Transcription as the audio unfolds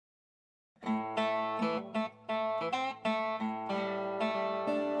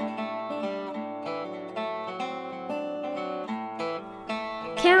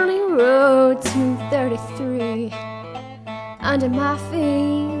road 233 under my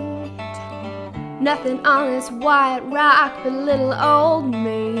feet. Nothing on this white rock but little old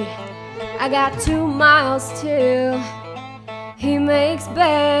me. I got 2 miles till he makes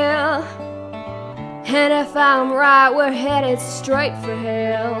bail, and if I'm right, we're headed straight for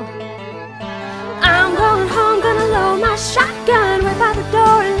hell. I'm going home, gonna load my shotgun, whip out the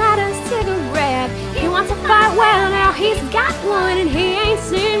door and light a cigarette. He wants to fight, well now he's got one, and he ain't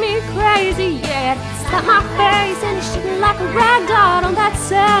seen me crazy yet. Slap my face and he shoot me like a rag doll. Don't that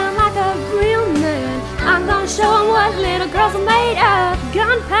sound like a real man? I'm gonna show him what little girls are made of,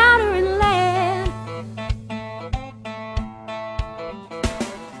 gunpowder and lead.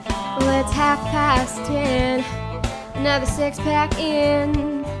 Well, it's 10:30, another 6-pack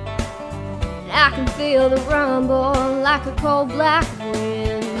in. I can feel the rumble like a cold black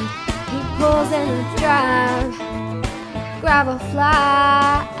wind. He pulls in the drive, gravel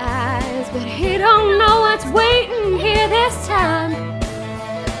flies, but he don't know what's waiting here this time.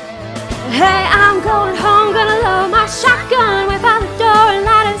 Hey, I'm going home, gonna load my shotgun, whip out the door and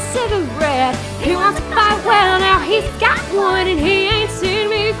light a cigarette. He wants to fight, well now he's got one, and he ain't seen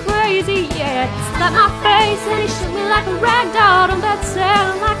me crazy yet. Slap my face and he shoot me like a rag doll. Don't that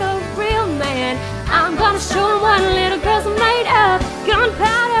sound like a real man? I'm gonna show him what little girls are made of,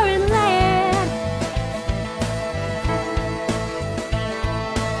 gunpowder and lead.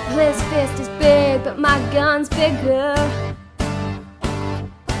 His fist is big, but my gun's bigger.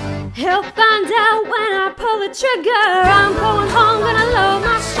 He'll find out when I pull the trigger. I'm going home, gonna load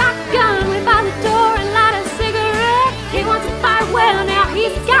my shotgun.